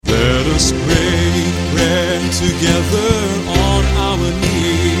us break bread together on our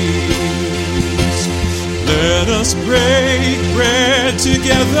knees. Let us break bread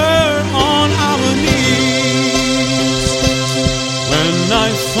together on our knees. When I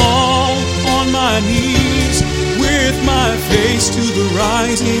fall on my knees with my face to the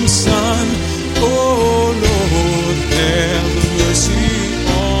rising sun, oh Lord, have mercy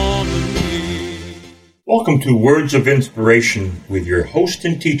on me. Welcome to Words of Inspiration with your host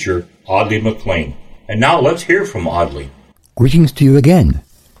and teacher, Audley McLean. And now let's hear from Audley. Greetings to you again,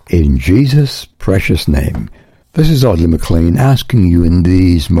 in Jesus' precious name. This is Audley McLean asking you in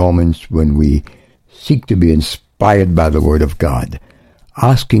these moments when we seek to be inspired by the Word of God,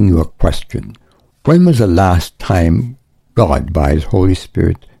 asking you a question. When was the last time God, by His Holy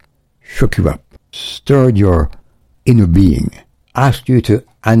Spirit, shook you up, stirred your inner being, asked you to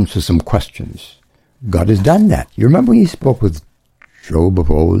answer some questions? God has done that. You remember when He spoke with Job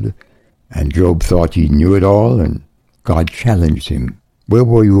of old, and Job thought he knew it all, and God challenged him. Where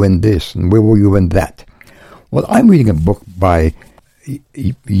were you in this, and where were you in that? Well, I'm reading a book by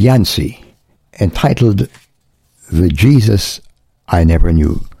Yancey entitled The Jesus I Never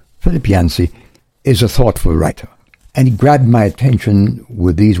Knew. Philip Yancey is a thoughtful writer, and he grabbed my attention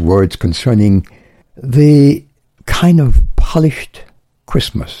with these words concerning the kind of polished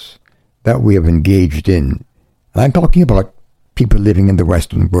Christmas that we have engaged in. And I'm talking about people living in the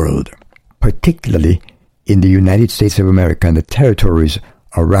Western world, particularly in the United States of America and the territories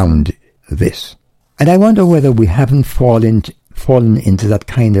around this. And I wonder whether we haven't fallen into that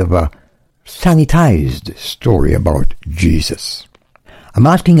kind of a sanitized story about Jesus. I'm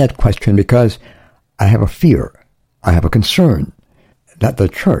asking that question because I have a fear, I have a concern that the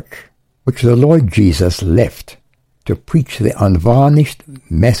church, which the Lord Jesus left to preach the unvarnished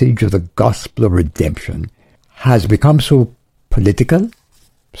message of the gospel of redemption, has become so political,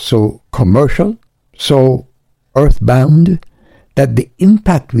 so commercial, so earthbound, that the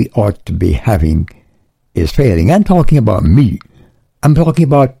impact we ought to be having is failing. I'm talking about me. I'm talking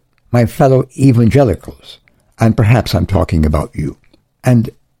about my fellow evangelicals. And perhaps I'm talking about you. And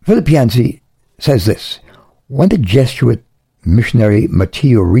Philip Yancey says this: when the Jesuit missionary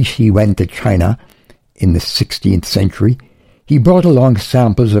Matteo Ricci went to China in the 16th century, he brought along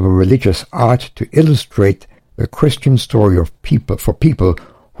samples of a religious art to illustrate the Christian story of people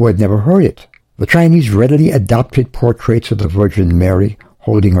who had never heard it. The Chinese readily adopted portraits of the Virgin Mary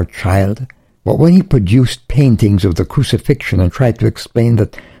holding her child, but when he produced paintings of the crucifixion and tried to explain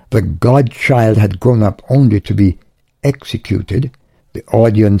that the God-child had grown up only to be executed, the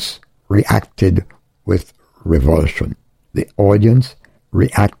audience reacted with revulsion. The audience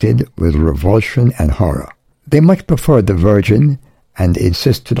reacted with revulsion and horror. They much preferred the Virgin and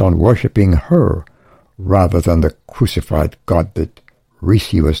insisted on worshipping her rather than the crucified God that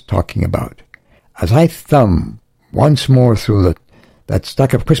Ricci was talking about. As I thumb once more through that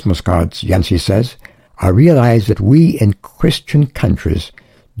stack of Christmas cards, Yancey says, I realize that we in Christian countries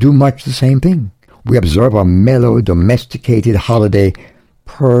do much the same thing. We observe a mellow, domesticated holiday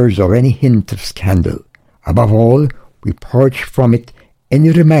purge of any hint of scandal. Above all, we purge from it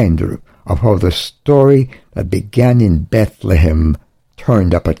any reminder of how the story that began in Bethlehem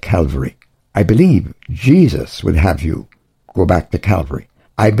turned up at Calvary. I believe Jesus would have you go back to Calvary.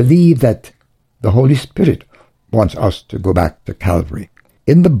 I believe that the Holy Spirit wants us to go back to Calvary.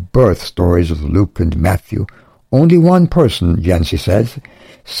 In the birth stories of Luke and Matthew, only one person, Yancey says,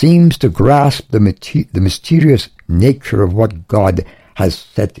 seems to grasp the mysterious nature of what God has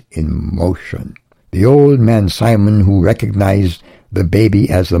set in motion. The old man Simon, who recognized the baby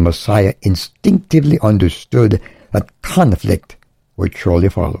as the Messiah, instinctively understood that conflict would surely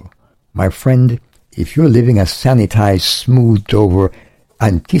follow. My friend, if you're living a sanitized, smoothed over,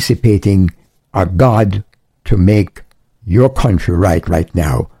 anticipating a God to make your country right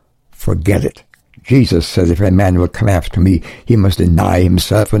now, forget it. Jesus says, if a man will come after me, he must deny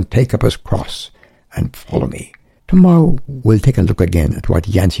himself and take up his cross and follow me. Tomorrow we'll take a look again at what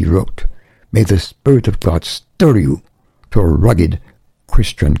Yancey wrote. May the Spirit of God stir you to a rugged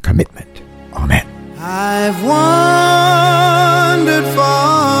Christian commitment. Amen. I've wandered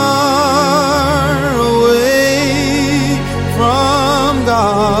far away from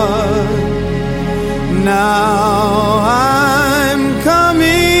God. Now I'm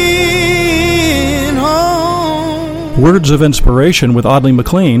coming home. Words of Inspiration with Audley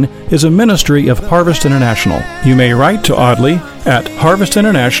McLean is a ministry of Harvest International. You may write to Audley at Harvest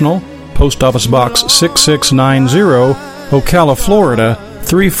International, Post Office Box 6690, Ocala, Florida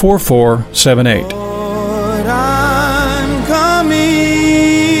 34478.